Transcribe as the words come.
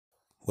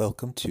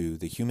Welcome to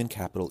the Human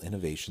Capital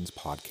Innovations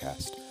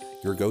Podcast,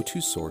 your go-to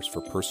source for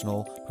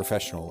personal,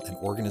 professional, and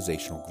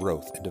organizational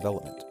growth and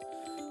development.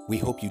 We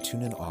hope you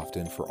tune in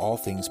often for all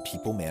things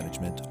people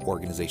management,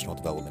 organizational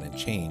development and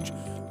change,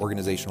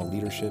 organizational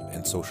leadership,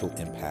 and social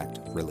impact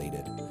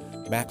related.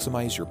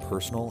 Maximize your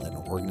personal and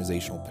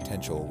organizational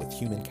potential with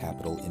Human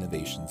Capital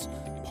Innovations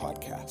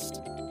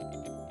Podcast.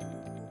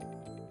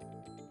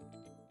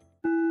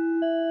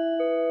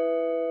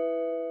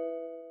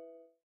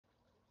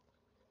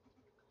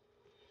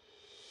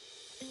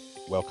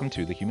 Welcome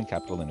to the Human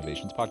Capital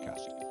Innovations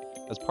Podcast.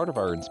 As part of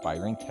our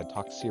inspiring TED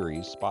Talk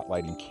series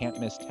spotlighting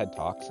can't-miss TED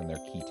Talks and their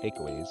key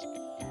takeaways,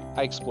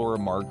 I explore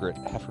Margaret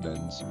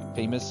Heffernan's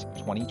famous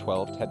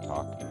 2012 TED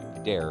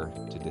Talk, Dare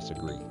to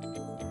Disagree.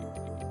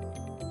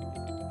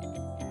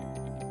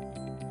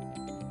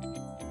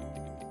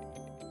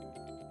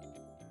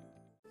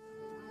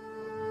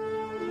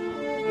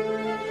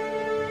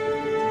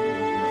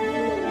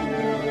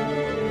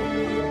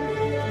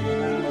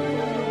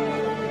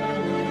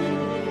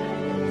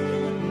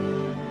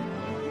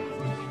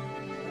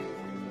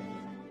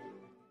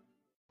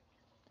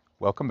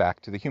 Welcome back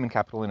to the Human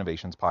Capital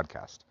Innovations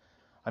Podcast.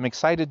 I'm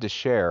excited to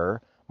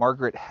share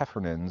Margaret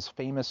Heffernan's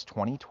famous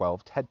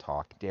 2012 TED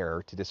Talk,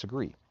 Dare to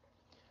Disagree.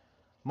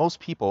 Most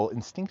people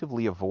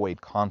instinctively avoid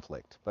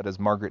conflict, but as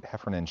Margaret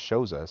Heffernan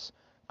shows us,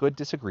 good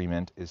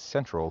disagreement is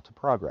central to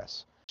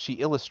progress. She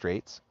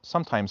illustrates,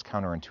 sometimes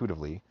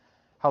counterintuitively,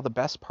 how the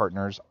best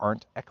partners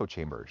aren't echo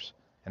chambers,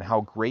 and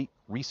how great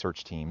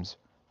research teams,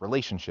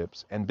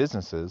 relationships, and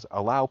businesses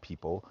allow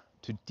people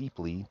to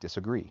deeply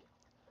disagree.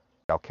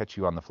 I'll catch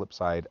you on the flip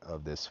side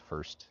of this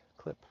first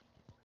clip.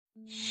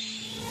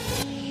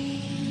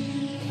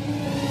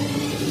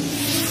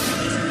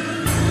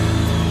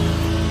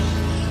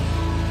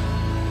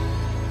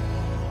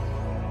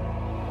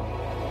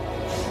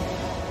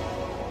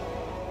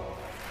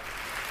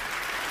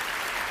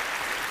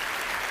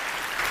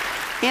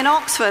 In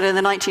Oxford in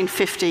the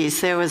 1950s,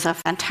 there was a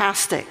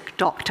fantastic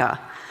doctor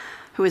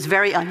who was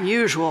very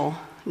unusual,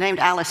 named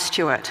Alice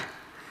Stewart.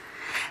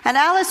 And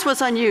Alice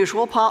was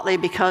unusual partly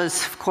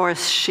because, of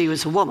course, she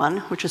was a woman,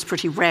 which was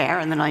pretty rare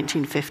in the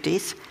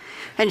 1950s.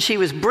 And she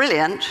was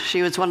brilliant.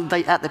 She was one of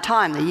the, at the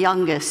time, the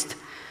youngest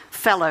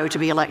fellow to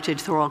be elected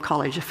to the Royal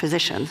College of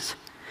Physicians.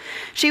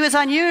 She was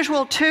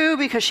unusual, too,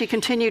 because she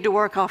continued to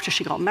work after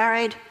she got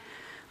married,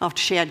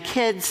 after she had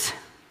kids.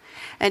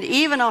 And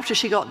even after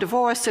she got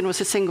divorced and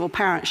was a single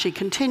parent, she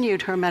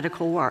continued her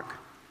medical work.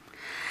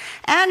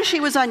 And she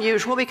was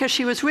unusual because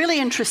she was really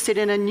interested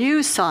in a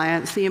new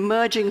science, the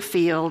emerging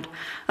field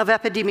of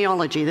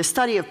epidemiology, the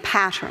study of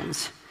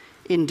patterns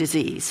in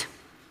disease.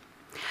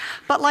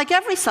 But like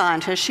every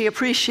scientist, she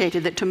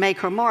appreciated that to make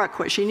her mark,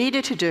 what she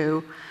needed to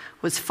do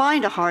was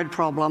find a hard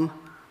problem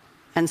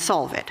and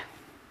solve it.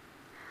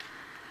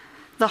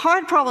 The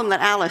hard problem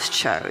that Alice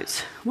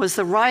chose was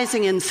the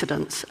rising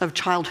incidence of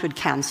childhood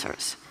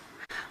cancers.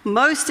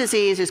 Most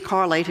disease is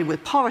correlated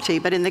with poverty,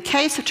 but in the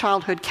case of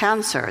childhood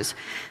cancers,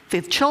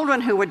 the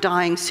children who were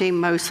dying seemed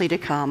mostly to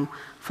come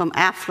from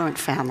affluent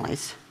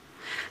families.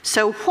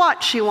 So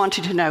what, she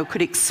wanted to know,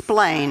 could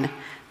explain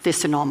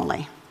this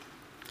anomaly?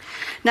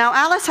 Now,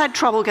 Alice had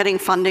trouble getting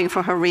funding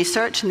for her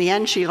research. In the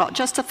end, she got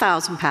just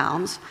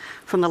 £1,000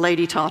 from the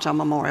Lady Tata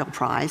Memorial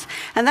Prize,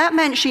 and that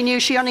meant she knew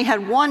she only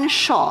had one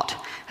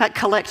shot at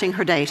collecting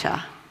her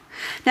data.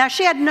 Now,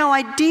 she had no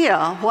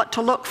idea what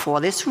to look for.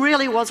 This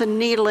really was a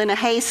needle in a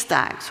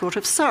haystack sort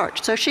of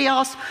search. So she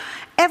asked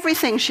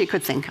everything she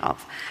could think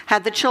of.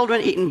 Had the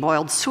children eaten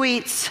boiled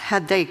sweets?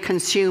 Had they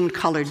consumed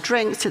colored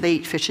drinks? Did they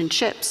eat fish and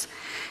chips?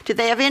 Did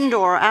they have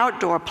indoor or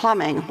outdoor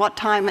plumbing? What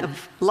time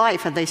of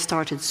life had they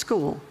started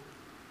school?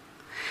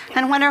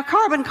 And when her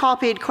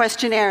carbon-copied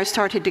questionnaire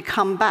started to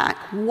come back,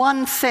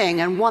 one thing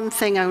and one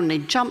thing only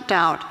jumped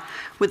out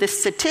with a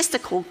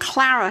statistical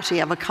clarity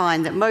of a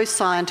kind that most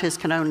scientists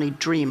can only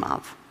dream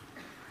of.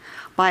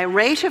 By a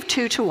rate of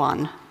 2 to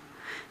 1,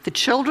 the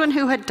children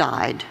who had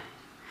died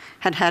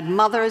had had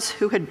mothers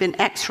who had been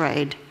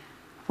x-rayed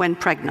when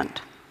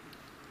pregnant.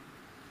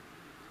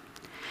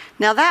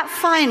 Now that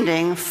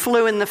finding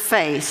flew in the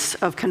face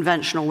of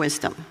conventional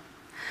wisdom.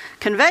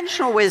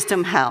 Conventional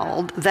wisdom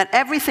held that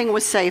everything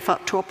was safe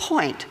up to a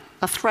point,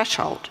 a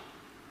threshold.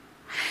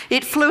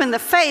 It flew in the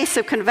face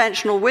of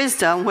conventional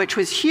wisdom, which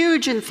was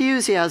huge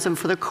enthusiasm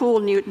for the cool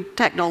new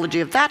technology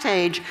of that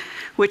age,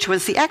 which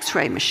was the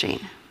X-ray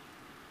machine.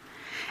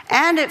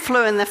 And it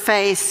flew in the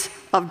face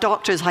of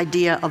doctors'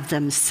 idea of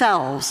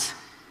themselves,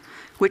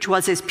 which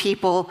was as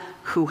people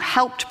who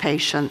helped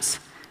patients,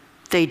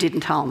 they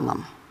didn't harm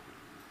them.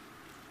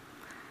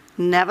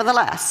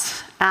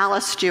 Nevertheless,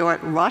 Alice Stewart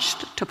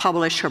rushed to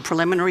publish her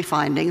preliminary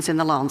findings in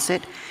The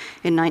Lancet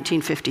in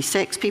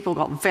 1956. People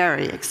got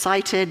very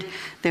excited.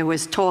 There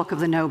was talk of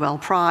the Nobel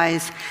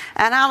Prize.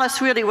 And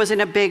Alice really was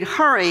in a big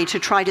hurry to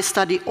try to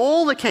study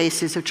all the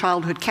cases of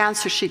childhood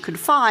cancer she could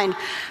find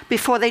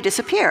before they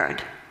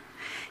disappeared.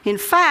 In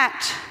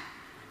fact,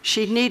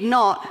 she need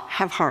not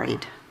have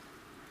hurried.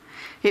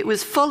 It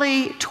was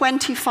fully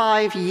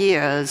 25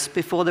 years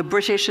before the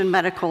British and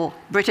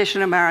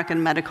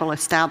American medical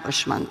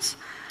establishments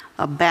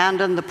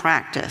abandoned the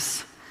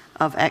practice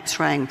of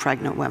X-raying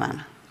pregnant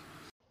women.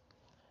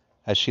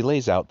 As she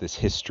lays out this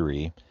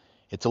history,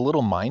 it's a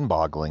little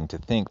mind-boggling to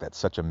think that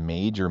such a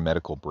major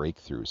medical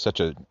breakthrough, such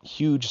a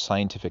huge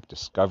scientific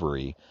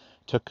discovery,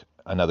 took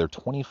another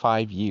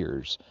 25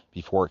 years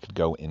before it could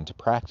go into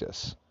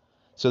practice.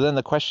 So then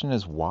the question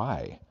is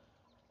why?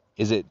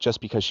 Is it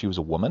just because she was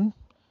a woman?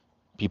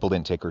 People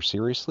didn't take her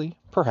seriously?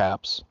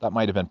 Perhaps. That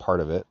might have been part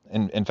of it.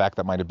 In fact,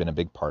 that might have been a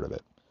big part of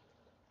it.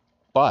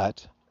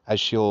 But as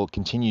she'll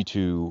continue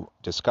to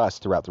discuss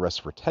throughout the rest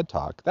of her TED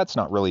Talk, that's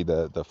not really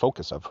the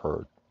focus of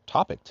her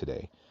topic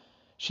today.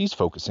 She's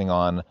focusing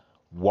on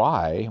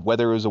why,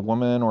 whether it was a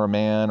woman or a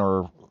man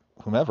or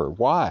whomever,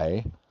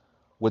 why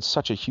would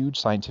such a huge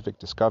scientific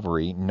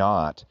discovery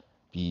not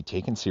be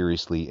taken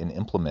seriously and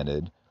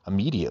implemented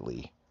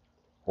immediately,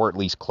 or at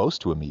least close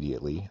to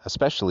immediately,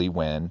 especially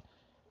when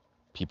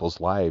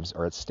people's lives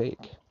are at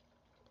stake?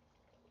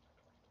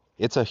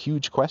 It's a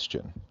huge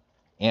question.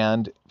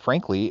 And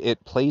frankly,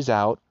 it plays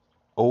out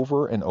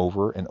over and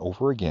over and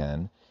over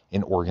again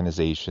in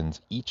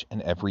organizations each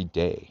and every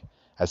day,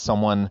 as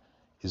someone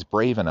is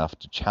brave enough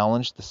to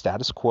challenge the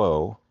status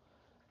quo,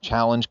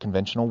 challenge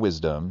conventional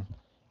wisdom,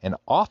 and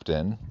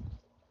often,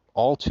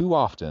 all too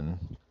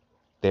often,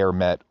 they are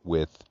met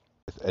with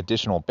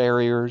additional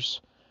barriers,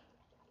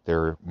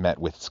 they're met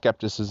with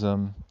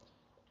skepticism,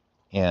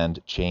 and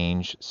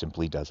change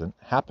simply doesn't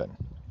happen.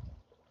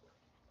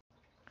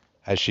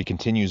 As she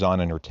continues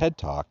on in her TED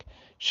Talk,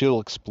 she'll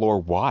explore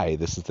why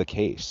this is the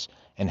case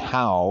and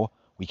how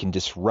we can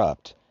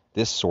disrupt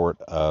this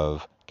sort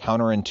of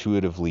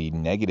counterintuitively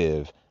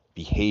negative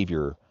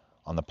behavior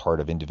on the part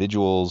of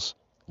individuals,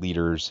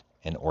 leaders,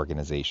 and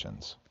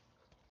organizations.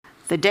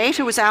 The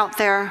data was out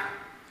there,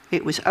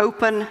 it was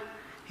open,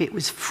 it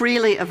was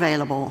freely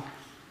available,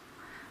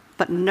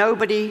 but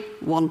nobody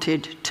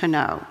wanted to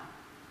know.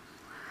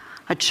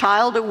 A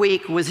child a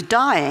week was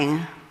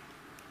dying,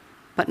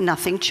 but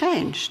nothing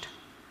changed.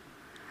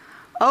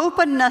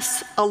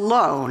 Openness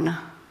alone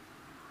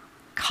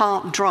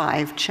can't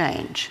drive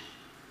change.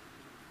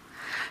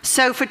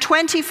 So for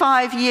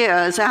 25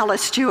 years,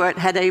 Alice Stewart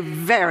had a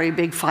very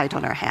big fight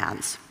on her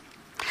hands.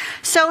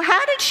 So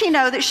how did she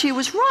know that she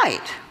was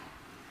right?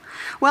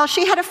 Well,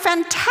 she had a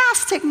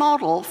fantastic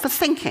model for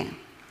thinking.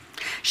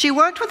 She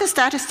worked with a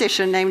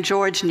statistician named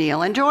George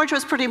Neal, and George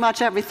was pretty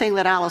much everything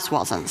that Alice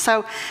wasn't.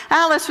 So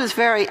Alice was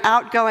very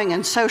outgoing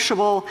and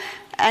sociable,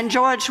 and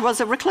George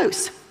was a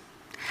recluse.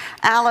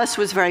 Alice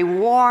was very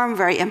warm,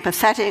 very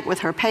empathetic with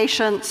her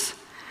patients.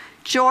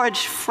 George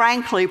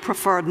frankly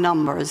preferred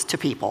numbers to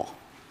people.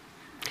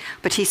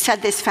 But he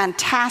said this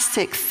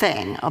fantastic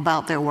thing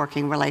about their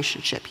working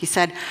relationship. He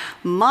said,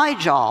 "My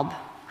job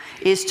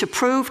is to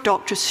prove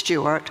Dr.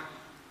 Stewart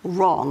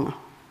wrong."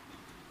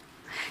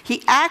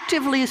 He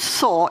actively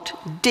sought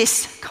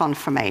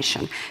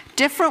disconfirmation,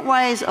 different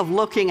ways of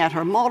looking at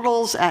her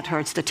models, at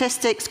her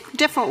statistics,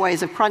 different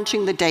ways of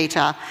crunching the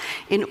data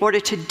in order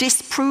to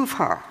disprove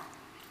her.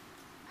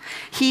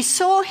 He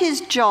saw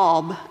his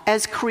job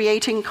as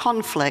creating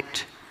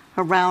conflict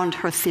around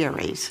her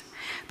theories,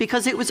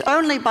 because it was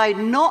only by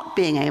not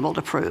being able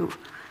to prove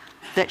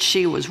that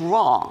she was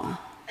wrong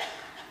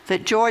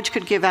that George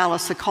could give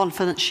Alice the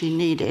confidence she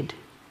needed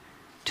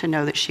to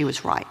know that she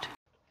was right.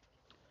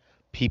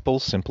 People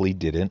simply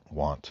didn't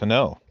want to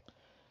know.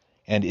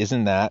 And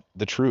isn't that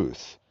the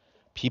truth?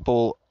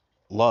 People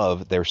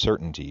love their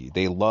certainty.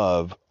 They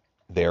love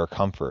their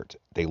comfort.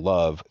 They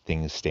love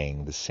things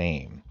staying the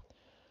same.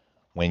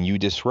 When you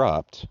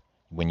disrupt,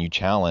 when you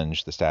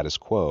challenge the status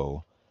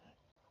quo,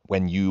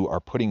 when you are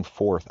putting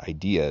forth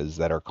ideas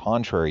that are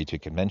contrary to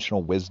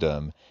conventional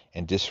wisdom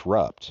and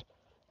disrupt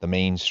the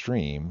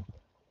mainstream,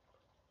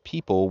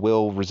 people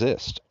will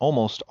resist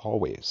almost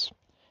always.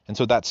 And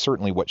so that's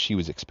certainly what she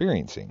was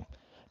experiencing.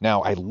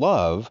 Now, I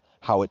love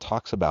how it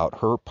talks about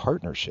her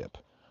partnership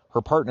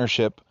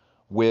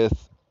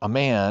with a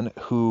man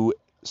who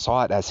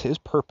saw it as his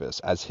purpose,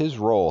 as his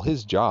role,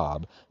 his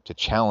job to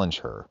challenge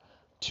her,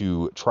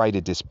 to try to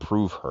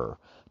disprove her,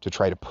 to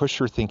try to push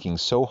her thinking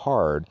so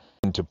hard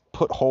and to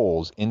put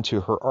holes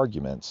into her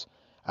arguments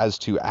as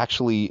to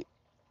actually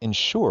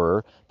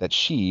ensure that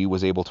she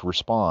was able to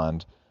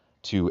respond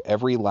to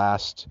every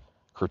last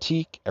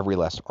critique, every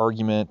last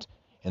argument,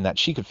 and that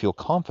she could feel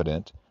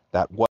confident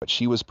that what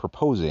she was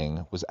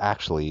proposing was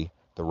actually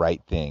the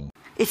right thing.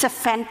 It's a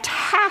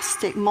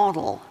fantastic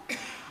model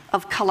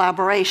of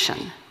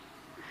collaboration.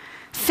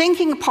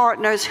 Thinking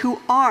partners who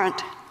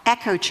aren't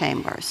echo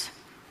chambers.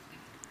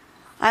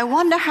 I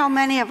wonder how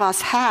many of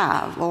us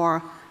have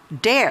or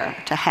dare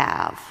to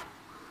have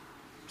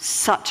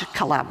such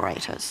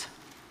collaborators.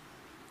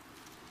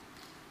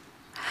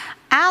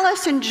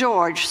 Alice and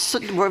George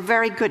were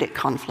very good at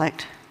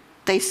conflict.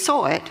 They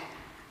saw it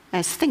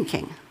as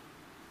thinking.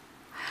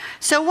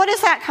 So what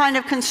does that kind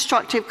of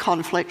constructive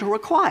conflict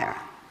require?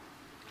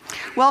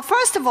 Well,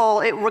 first of all,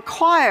 it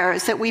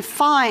requires that we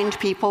find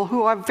people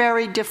who are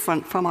very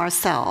different from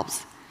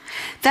ourselves.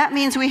 That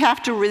means we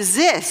have to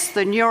resist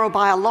the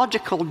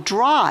neurobiological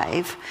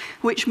drive,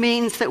 which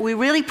means that we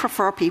really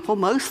prefer people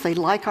mostly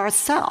like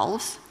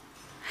ourselves.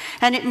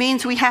 And it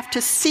means we have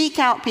to seek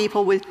out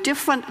people with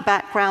different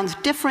backgrounds,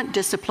 different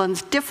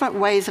disciplines, different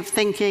ways of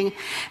thinking,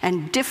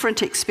 and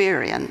different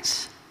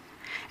experience,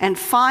 and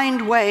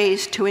find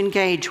ways to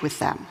engage with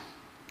them.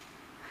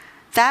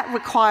 That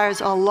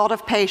requires a lot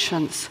of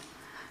patience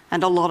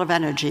and a lot of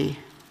energy.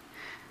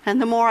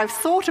 And the more I've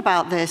thought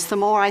about this, the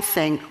more I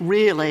think,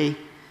 really,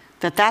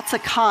 that that's a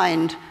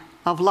kind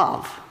of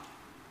love.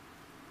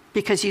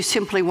 Because you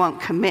simply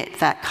won't commit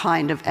that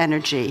kind of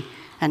energy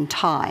and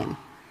time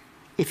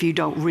if you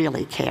don't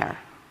really care.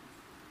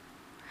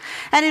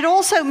 And it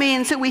also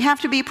means that we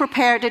have to be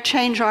prepared to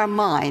change our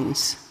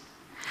minds.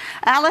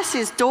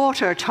 Alice's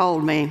daughter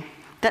told me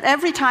that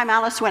every time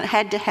Alice went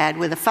head-to-head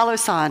with a fellow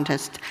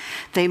scientist,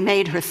 they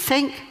made her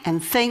think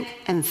and think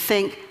and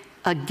think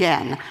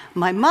again.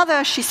 My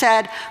mother, she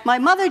said, my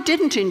mother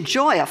didn't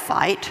enjoy a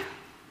fight,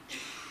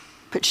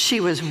 but she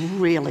was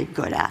really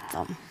good at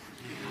them.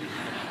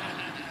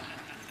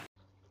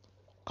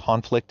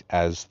 Conflict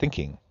as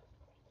thinking.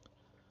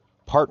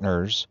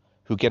 Partners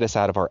who get us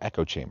out of our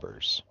echo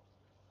chambers.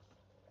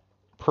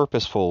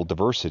 Purposeful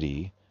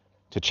diversity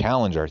to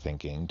challenge our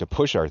thinking, to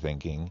push our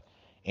thinking,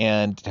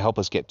 and to help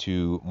us get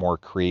to more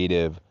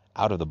creative,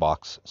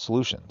 out-of-the-box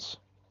solutions.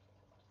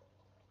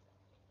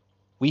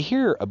 We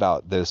hear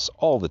about this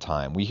all the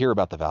time. We hear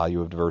about the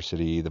value of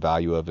diversity, the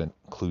value of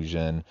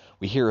inclusion.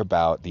 We hear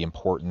about the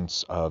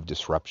importance of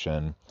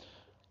disruption.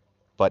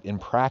 But in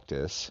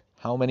practice,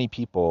 how many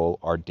people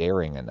are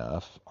daring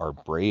enough, are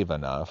brave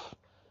enough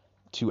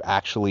to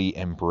actually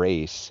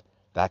embrace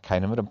that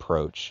kind of an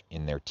approach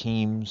in their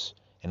teams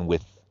and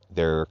with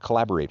their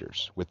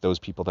collaborators, with those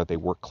people that they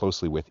work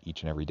closely with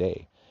each and every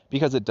day?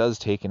 Because it does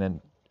take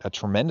a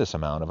tremendous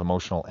amount of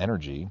emotional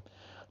energy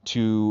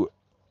to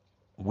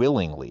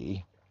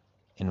willingly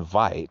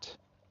invite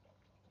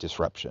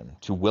disruption,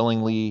 to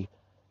willingly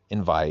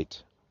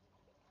invite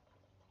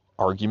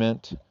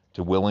argument,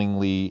 to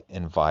willingly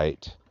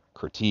invite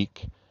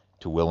critique,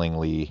 to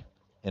willingly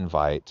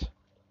invite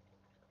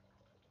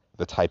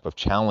the type of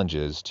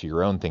challenges to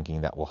your own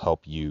thinking that will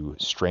help you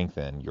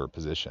strengthen your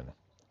position.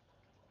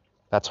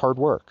 That's hard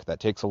work. That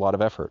takes a lot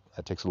of effort.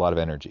 That takes a lot of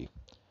energy.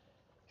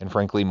 And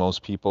frankly,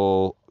 most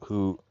people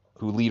who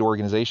lead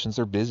organizations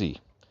are busy.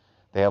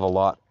 They have a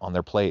lot on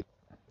their plate.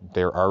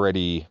 They're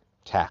already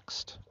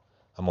taxed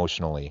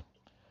emotionally.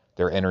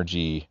 Their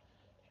energy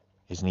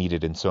is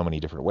needed in so many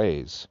different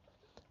ways.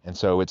 And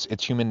so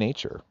it's human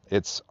nature.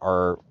 It's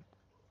our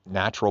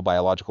natural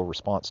biological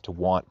response to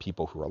want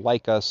people who are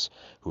like us,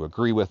 who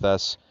agree with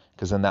us,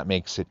 because then that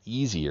makes it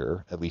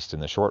easier, at least in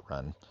the short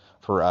run,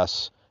 for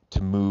us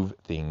to move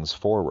things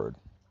forward.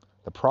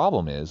 The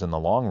problem is, in the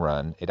long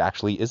run, it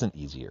actually isn't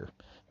easier.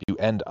 You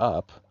end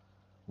up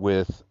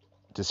with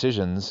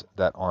decisions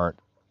that aren't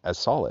as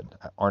solid,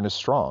 aren't as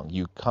strong.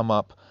 You come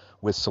up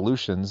with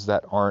solutions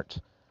that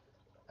aren't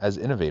as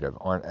innovative,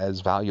 aren't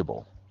as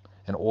valuable.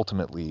 And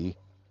ultimately,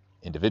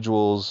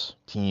 individuals,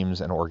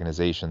 teams, and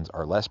organizations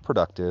are less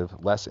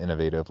productive, less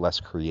innovative, less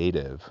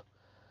creative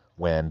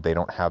when they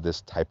don't have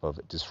this type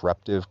of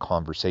disruptive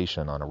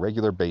conversation on a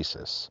regular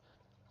basis.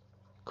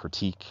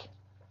 Critique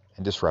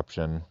and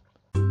disruption.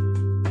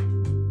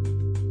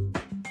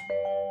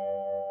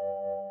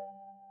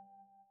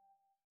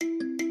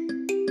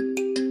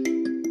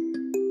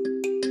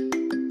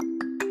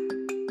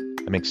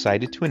 I'm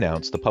excited to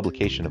announce the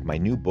publication of my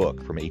new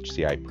book from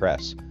HCI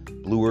Press,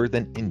 Bluer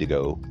Than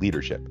Indigo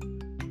Leadership: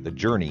 The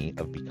Journey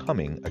of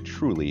Becoming a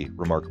Truly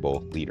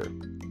Remarkable Leader.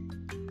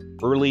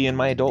 Early in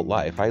my adult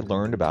life, I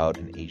learned about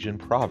an Asian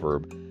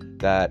proverb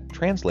that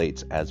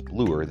translates as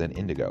bluer than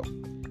indigo.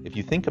 If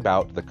you think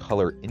about the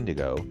color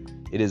indigo,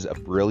 it is a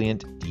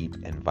brilliant, deep,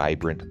 and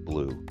vibrant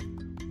blue,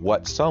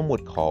 what some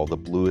would call the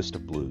bluest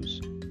of blues.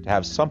 To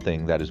have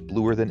something that is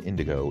bluer than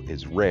indigo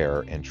is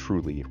rare and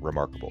truly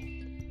remarkable.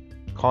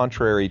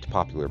 Contrary to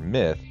popular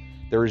myth,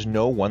 there is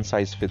no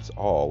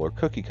one-size-fits-all or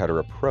cookie-cutter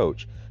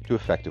approach to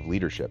effective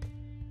leadership.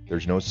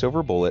 There's no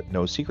silver bullet,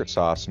 no secret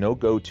sauce, no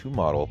go-to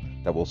model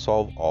that will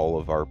solve all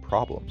of our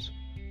problems.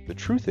 The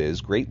truth is,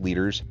 great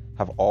leaders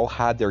have all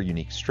had their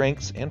unique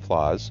strengths and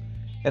flaws,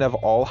 and have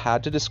all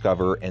had to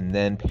discover and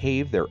then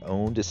pave their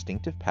own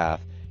distinctive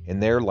path in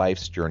their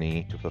life's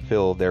journey to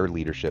fulfill their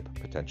leadership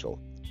potential.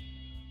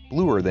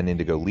 Bluer Than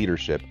Indigo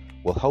Leadership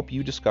will help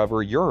you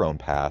discover your own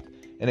path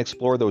and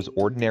explore those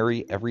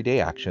ordinary, everyday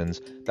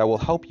actions that will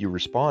help you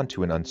respond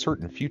to an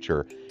uncertain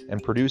future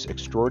and produce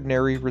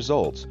extraordinary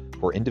results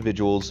for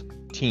individuals,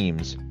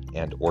 teams,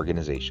 and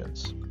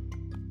organizations.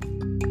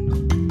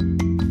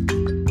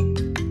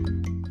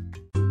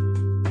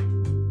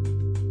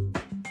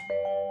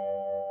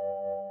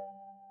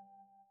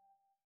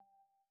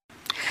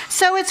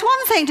 So it's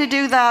one thing to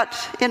do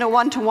that in a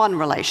one-to-one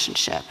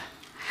relationship.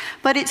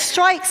 But it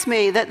strikes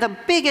me that the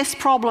biggest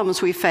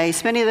problems we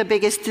face, many of the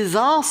biggest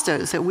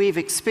disasters that we've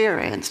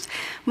experienced,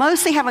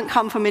 mostly haven't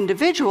come from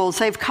individuals,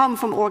 they've come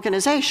from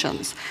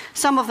organizations,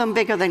 some of them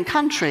bigger than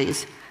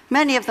countries,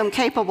 many of them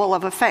capable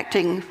of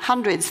affecting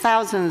hundreds,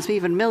 thousands,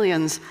 even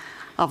millions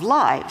of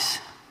lives.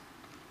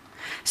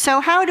 So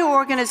how do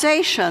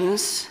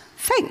organizations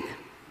think?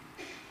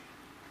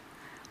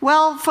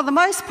 Well, for the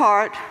most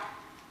part,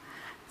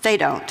 they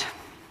don't.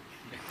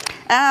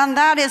 And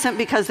that isn't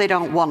because they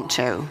don't want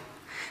to.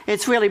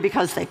 It's really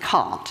because they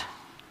can't.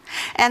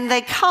 And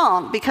they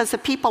can't because the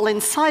people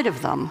inside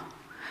of them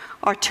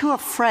are too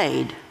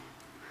afraid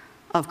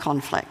of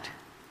conflict.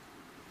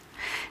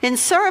 In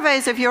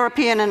surveys of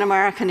European and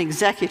American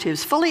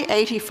executives, fully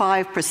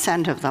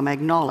 85% of them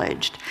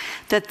acknowledged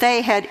that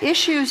they had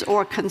issues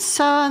or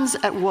concerns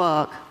at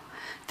work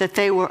that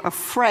they were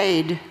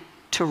afraid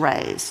to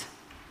raise.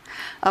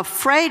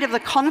 Afraid of the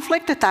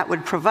conflict that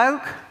would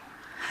provoke,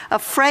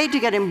 afraid to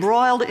get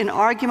embroiled in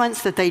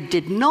arguments that they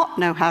did not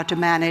know how to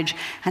manage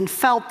and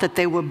felt that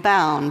they were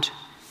bound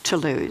to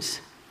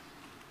lose.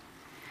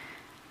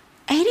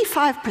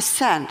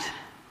 85%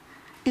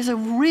 is a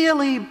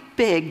really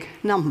big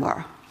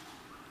number.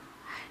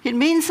 It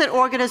means that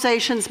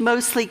organizations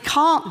mostly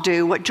can't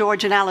do what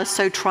George and Alice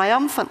so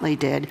triumphantly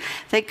did.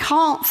 They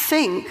can't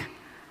think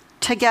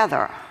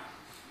together.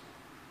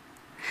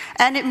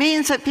 And it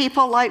means that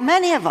people like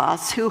many of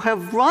us who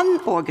have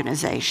run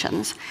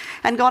organizations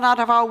and gone out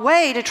of our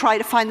way to try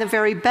to find the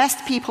very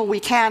best people we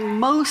can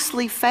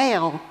mostly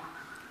fail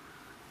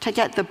to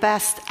get the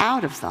best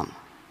out of them.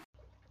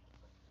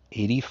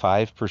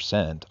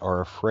 85%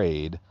 are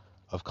afraid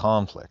of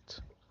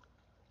conflict.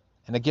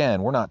 And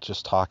again, we're not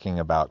just talking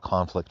about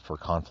conflict for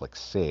conflict's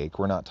sake.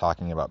 We're not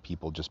talking about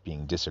people just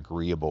being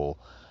disagreeable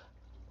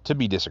to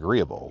be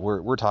disagreeable.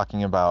 We're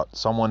talking about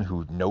someone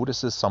who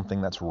notices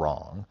something that's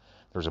wrong.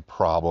 There's a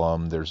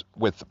problem, there's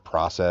with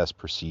process,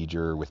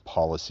 procedure, with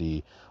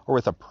policy, or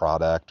with a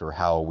product or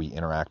how we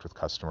interact with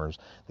customers.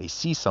 They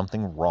see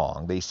something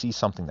wrong. They see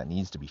something that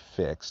needs to be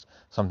fixed,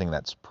 something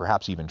that's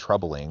perhaps even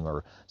troubling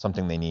or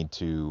something they need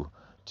to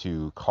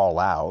call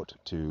out,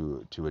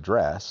 to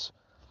address.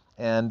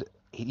 And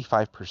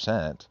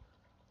 85%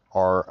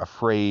 are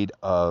afraid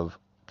of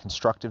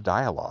constructive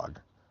dialogue.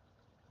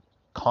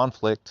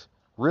 Conflict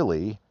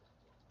really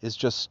is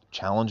just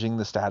challenging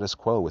the status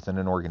quo within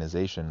an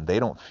organization. They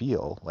don't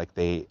feel like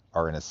they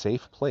are in a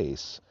safe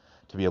place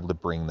to be able to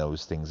bring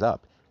those things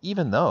up,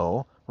 even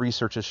though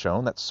research has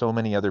shown that so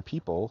many other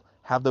people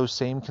have those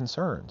same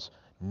concerns.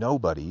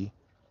 Nobody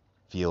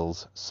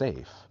feels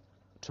safe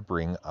to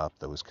bring up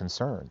those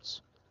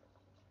concerns.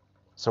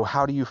 So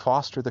how do you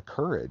foster the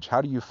courage?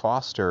 How do you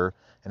foster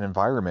an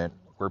environment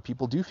where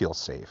people do feel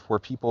safe, where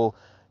people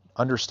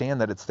understand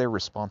that it's their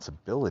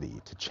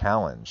responsibility to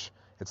challenge,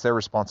 it's their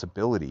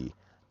responsibility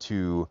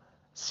to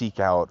seek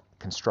out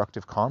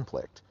constructive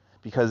conflict,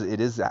 because it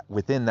is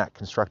within that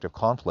constructive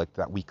conflict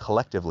that we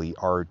collectively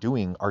are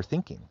doing our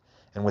thinking.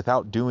 And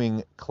without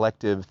doing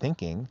collective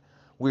thinking,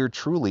 we're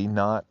truly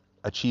not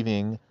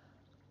achieving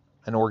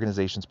an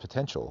organization's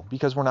potential,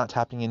 because we're not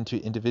tapping into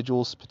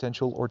individuals'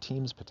 potential or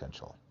teams'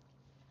 potential.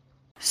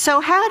 So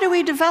how do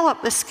we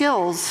develop the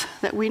skills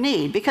that we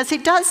need? Because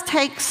it does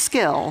take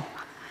skill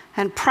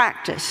and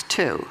practice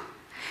too.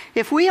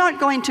 If we aren't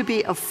going to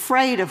be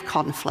afraid of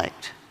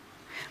conflict,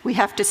 we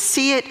have to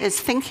see it as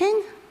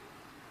thinking,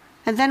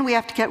 and then we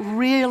have to get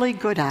really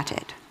good at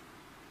it.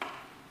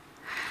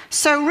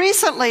 So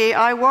recently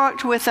I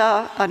worked with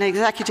an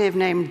executive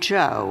named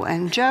Joe,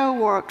 and Joe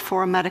worked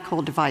for a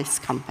medical device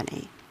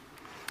company.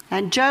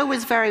 And Joe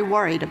was very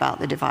worried about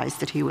the device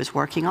that he was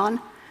working on.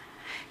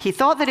 He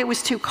thought that it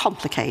was too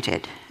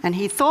complicated, and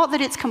he thought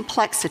that its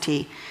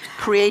complexity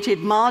created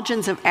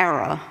margins of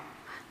error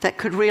that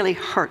could really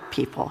hurt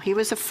people. He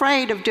was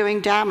afraid of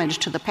doing damage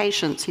to the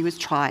patients he was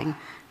trying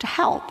to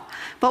help.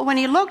 But when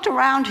he looked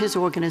around his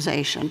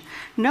organization,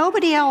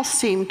 nobody else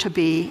seemed to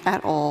be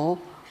at all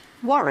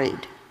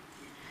worried.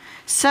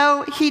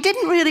 So he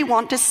didn't really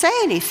want to say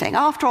anything.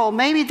 After all,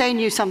 maybe they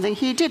knew something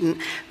he didn't.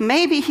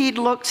 Maybe he'd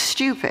looked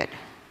stupid.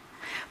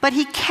 But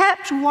he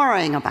kept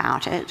worrying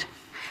about it.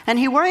 And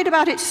he worried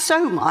about it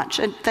so much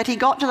that he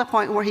got to the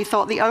point where he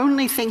thought the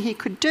only thing he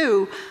could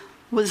do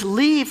was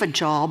leave a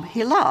job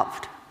he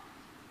loved.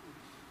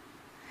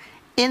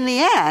 In the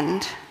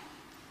end,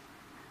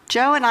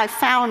 Joe and I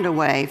found a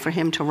way for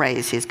him to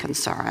raise his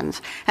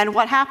concerns. And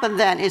what happened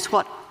then is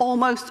what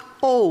almost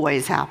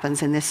always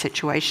happens in this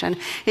situation.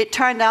 It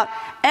turned out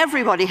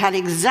everybody had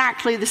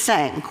exactly the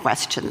same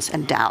questions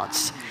and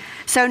doubts.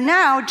 So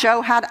now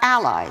Joe had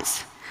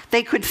allies.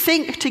 They could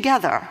think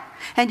together.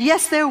 And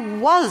yes, there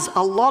was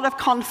a lot of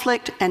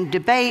conflict and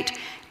debate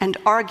and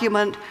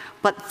argument,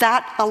 but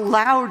that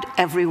allowed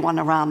everyone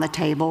around the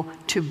table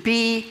to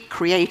be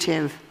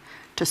creative,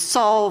 to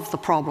solve the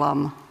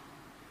problem,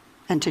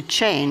 and to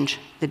change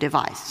the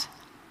device.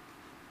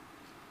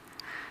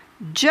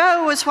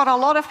 Joe was what a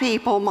lot of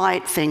people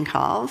might think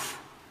of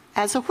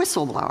as a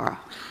whistleblower,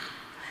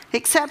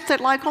 except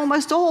that, like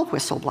almost all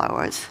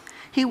whistleblowers,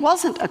 he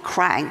wasn't a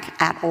crank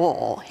at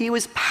all. He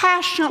was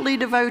passionately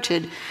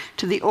devoted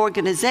to the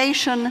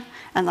organization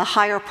and the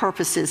higher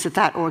purposes that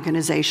that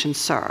organization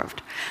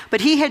served.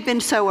 But he had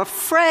been so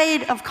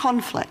afraid of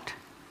conflict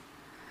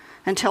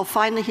until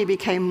finally he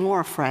became more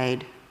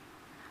afraid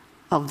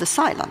of the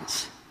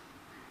silence.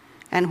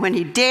 And when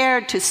he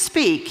dared to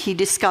speak, he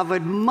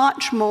discovered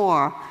much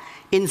more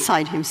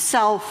inside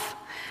himself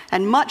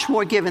and much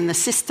more given the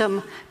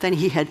system than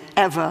he had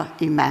ever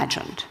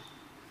imagined.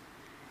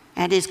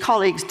 And his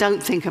colleagues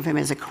don't think of him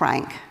as a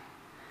crank.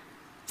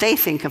 They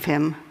think of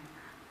him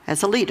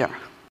as a leader.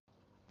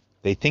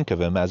 They think of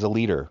him as a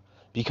leader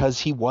because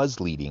he was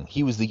leading.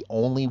 He was the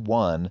only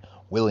one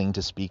willing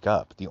to speak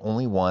up, the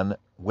only one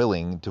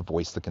willing to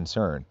voice the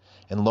concern.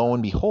 And lo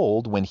and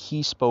behold, when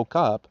he spoke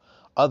up,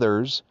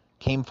 others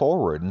came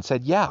forward and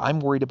said, yeah,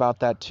 I'm worried about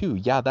that too.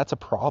 Yeah, that's a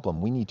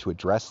problem. We need to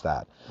address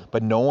that.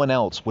 But no one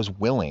else was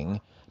willing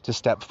to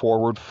step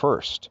forward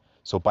first.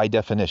 So by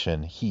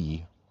definition,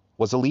 he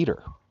was a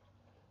leader.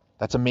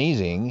 That's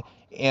amazing,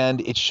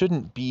 and it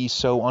shouldn't be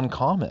so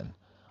uncommon.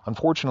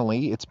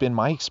 Unfortunately, it's been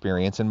my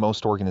experience in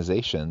most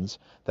organizations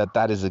that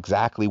that is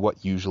exactly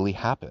what usually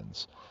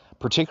happens,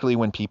 particularly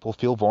when people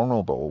feel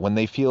vulnerable, when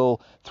they feel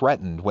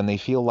threatened, when they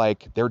feel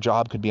like their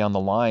job could be on the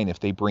line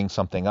if they bring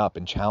something up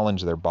and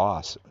challenge their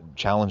boss,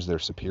 challenge their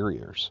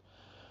superiors,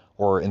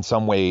 or in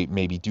some way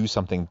maybe do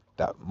something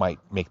that might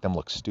make them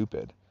look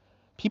stupid.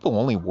 People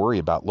only worry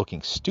about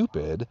looking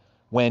stupid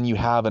when you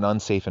have an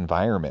unsafe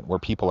environment where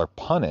people are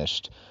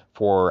punished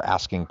for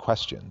asking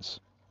questions.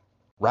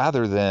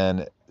 Rather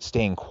than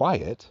staying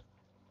quiet,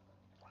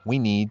 we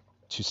need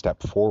to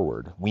step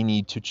forward. We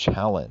need to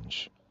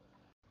challenge.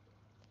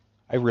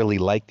 I really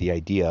like the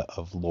idea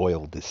of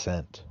loyal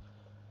dissent.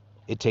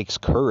 It takes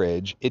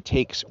courage. It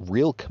takes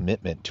real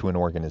commitment to an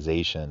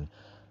organization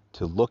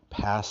to look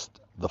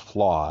past the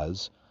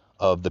flaws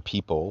of the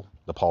people,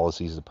 the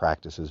policies, the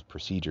practices,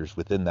 procedures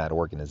within that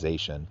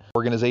organization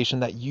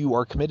that you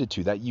are committed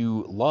to, that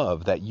you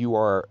love, that you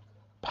are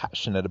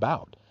passionate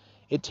about.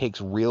 It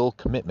takes real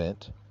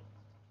commitment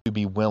to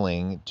be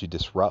willing to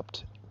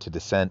disrupt, to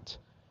dissent,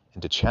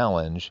 and to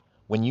challenge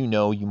when you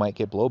know you might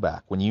get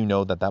blowback, when you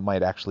know that that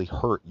might actually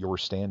hurt your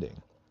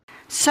standing.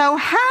 So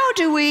how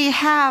do we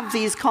have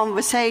these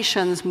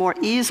conversations more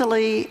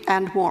easily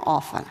and more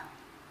often?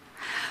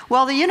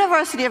 Well, the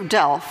University of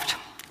Delft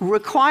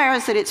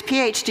requires that its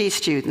PhD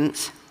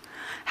students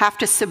have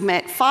to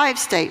submit 5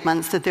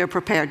 statements that they're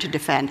prepared to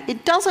defend.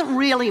 It doesn't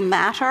really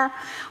matter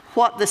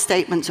what the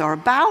statements are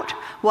about.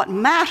 What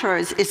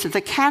matters is that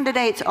the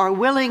candidates are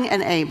willing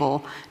and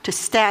able to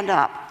stand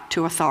up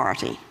to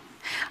authority.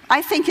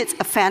 I think it's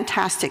a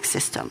fantastic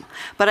system,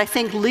 but I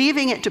think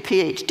leaving it to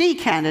PhD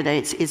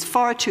candidates is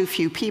far too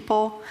few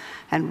people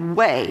and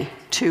way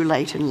too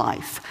late in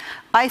life.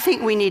 I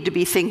think we need to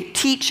be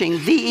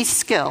teaching these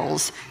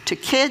skills to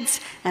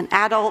kids and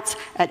adults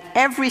at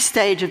every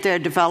stage of their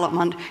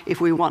development if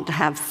we want to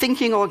have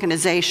thinking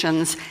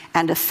organizations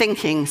and a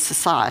thinking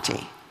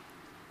society.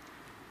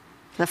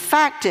 The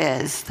fact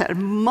is that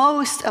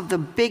most of the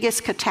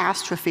biggest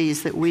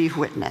catastrophes that we've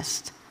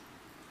witnessed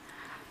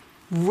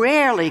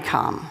rarely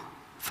come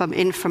from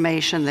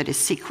information that is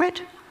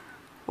secret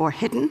or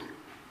hidden.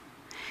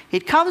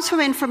 It comes from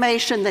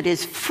information that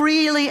is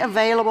freely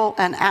available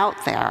and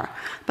out there,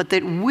 but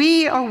that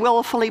we are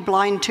willfully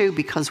blind to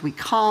because we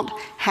can't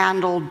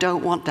handle,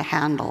 don't want to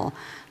handle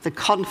the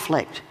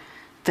conflict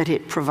that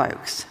it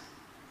provokes.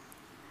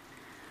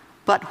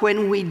 But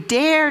when we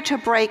dare to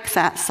break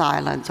that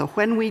silence, or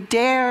when we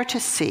dare to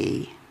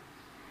see,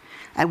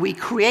 and we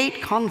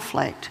create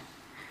conflict,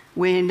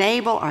 we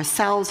enable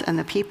ourselves and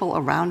the people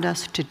around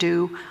us to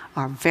do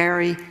our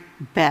very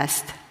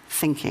best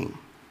thinking.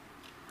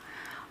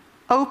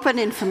 Open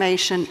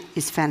information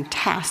is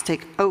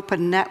fantastic.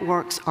 Open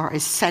networks are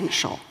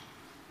essential.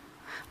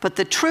 But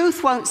the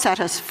truth won't set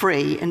us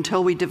free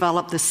until we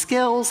develop the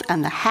skills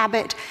and the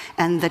habit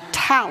and the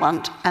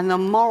talent and the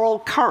moral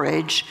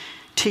courage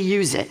to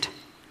use it.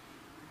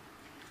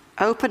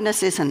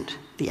 Openness isn't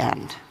the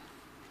end.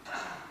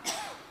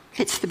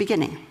 It's the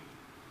beginning.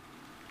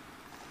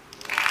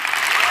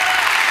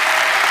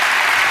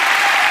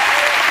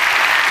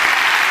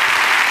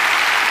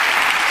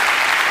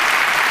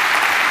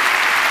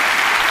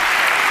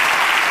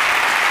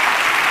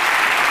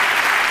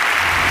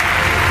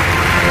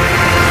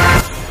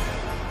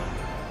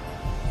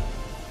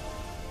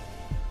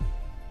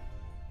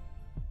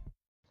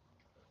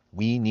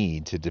 We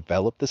need to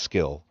develop the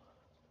skill,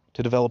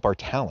 to develop our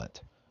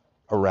talent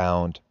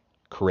around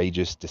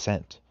courageous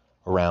dissent,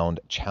 around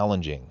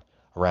challenging,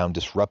 around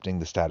disrupting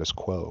the status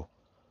quo,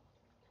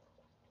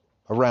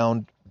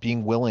 around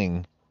being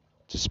willing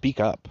to speak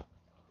up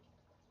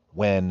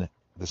when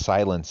the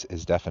silence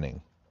is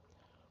deafening,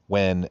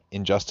 when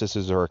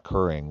injustices are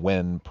occurring,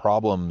 when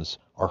problems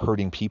are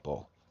hurting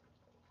people.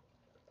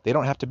 They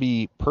don't have to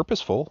be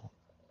purposeful.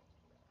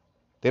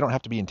 They don't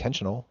have to be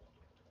intentional.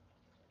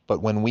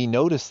 But when we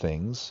notice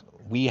things,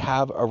 we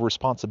have a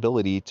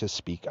responsibility to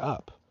speak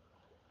up.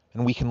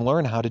 And we can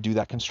learn how to do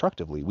that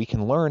constructively. We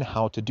can learn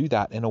how to do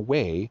that in a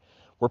way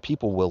where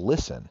people will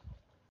listen,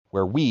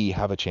 where we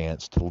have a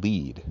chance to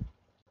lead.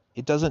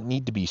 It doesn't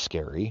need to be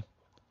scary.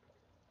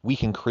 We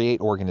can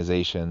create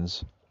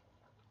organizations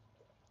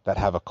that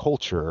have a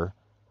culture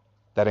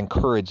that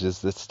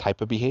encourages this type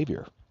of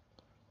behavior.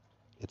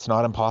 It's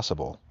not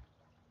impossible,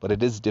 but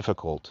it is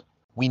difficult.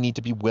 We need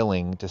to be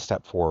willing to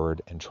step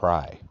forward and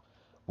try.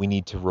 We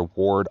need to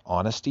reward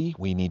honesty.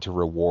 We need to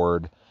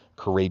reward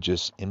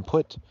courageous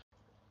input.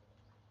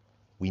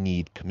 We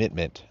need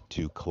commitment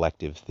to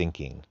collective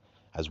thinking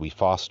as we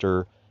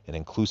foster an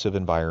inclusive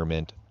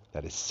environment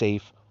that is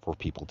safe for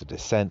people to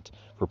dissent,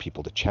 for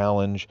people to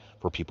challenge,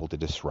 for people to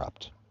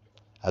disrupt.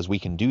 As we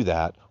can do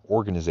that,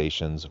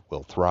 organizations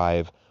will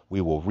thrive,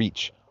 we will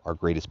reach our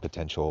greatest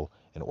potential,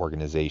 and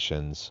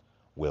organizations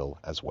will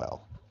as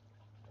well.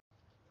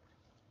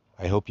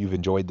 I hope you've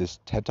enjoyed this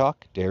TED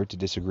Talk, Dare to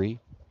Disagree.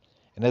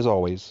 And as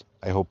always,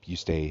 I hope you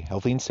stay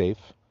healthy and safe,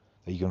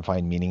 that you can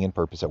find meaning and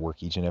purpose at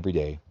work each and every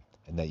day,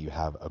 and that you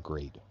have a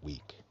great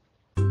week.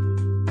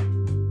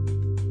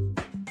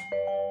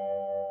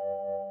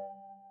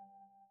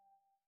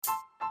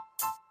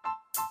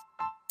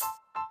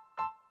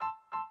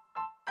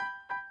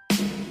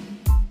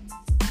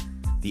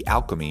 The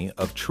alchemy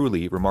of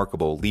truly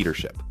remarkable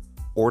leadership.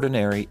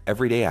 Ordinary,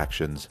 everyday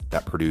actions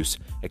that produce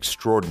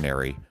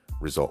extraordinary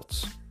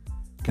results.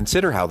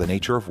 Consider how the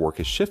nature of work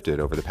has shifted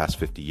over the past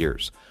 50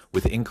 years.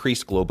 With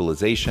increased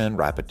globalization,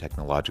 rapid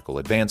technological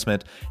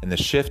advancement, and the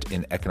shift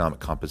in economic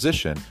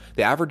composition,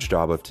 the average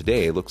job of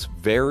today looks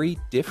very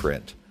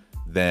different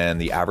than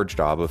the average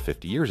job of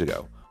 50 years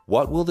ago.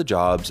 What will the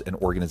jobs and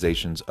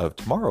organizations of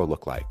tomorrow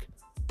look like?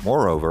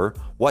 Moreover,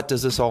 what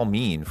does this all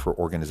mean for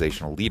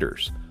organizational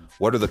leaders?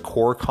 What are the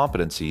core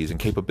competencies and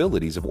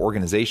capabilities of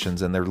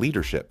organizations and their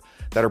leadership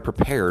that are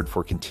prepared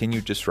for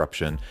continued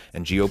disruption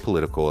and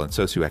geopolitical and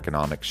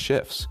socioeconomic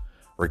shifts?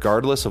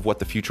 Regardless of what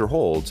the future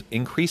holds,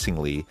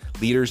 increasingly,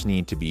 leaders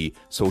need to be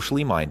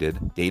socially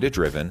minded,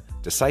 data-driven,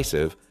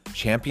 decisive,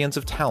 champions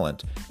of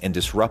talent, and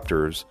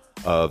disruptors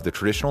of the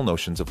traditional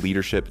notions of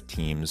leadership,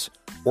 teams,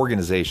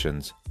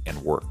 organizations,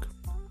 and work.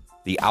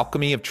 The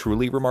alchemy of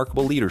truly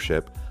remarkable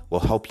leadership will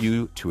help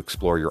you to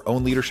explore your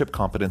own leadership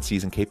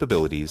competencies and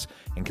capabilities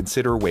and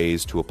consider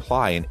ways to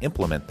apply and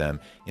implement them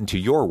into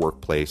your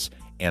workplace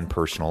and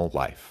personal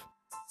life.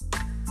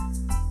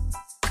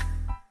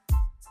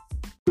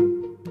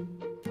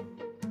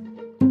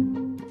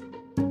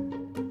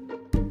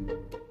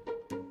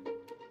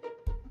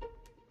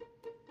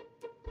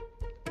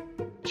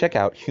 Check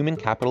out Human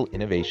Capital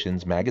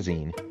Innovations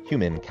magazine,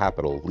 Human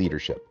Capital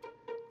Leadership.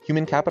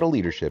 Human Capital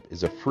Leadership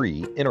is a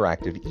free,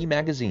 interactive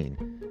e-magazine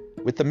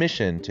with the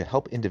mission to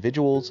help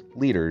individuals,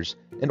 leaders,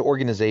 and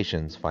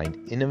organizations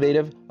find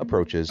innovative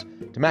approaches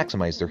to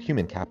maximize their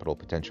human capital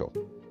potential.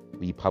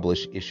 We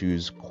publish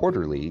issues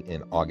quarterly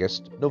in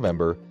August,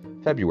 November,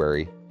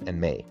 February, and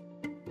May.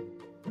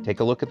 Take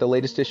a look at the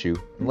latest issue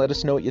and let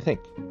us know what you think.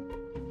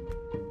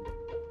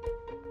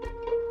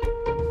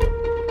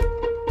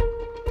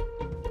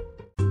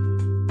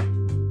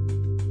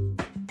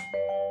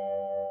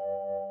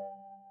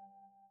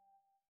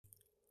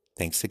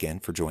 Thanks again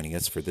for joining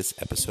us for this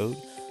episode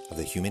of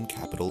the Human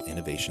Capital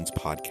Innovations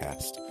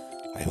Podcast.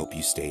 I hope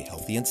you stay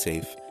healthy and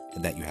safe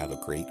and that you have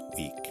a great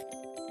week.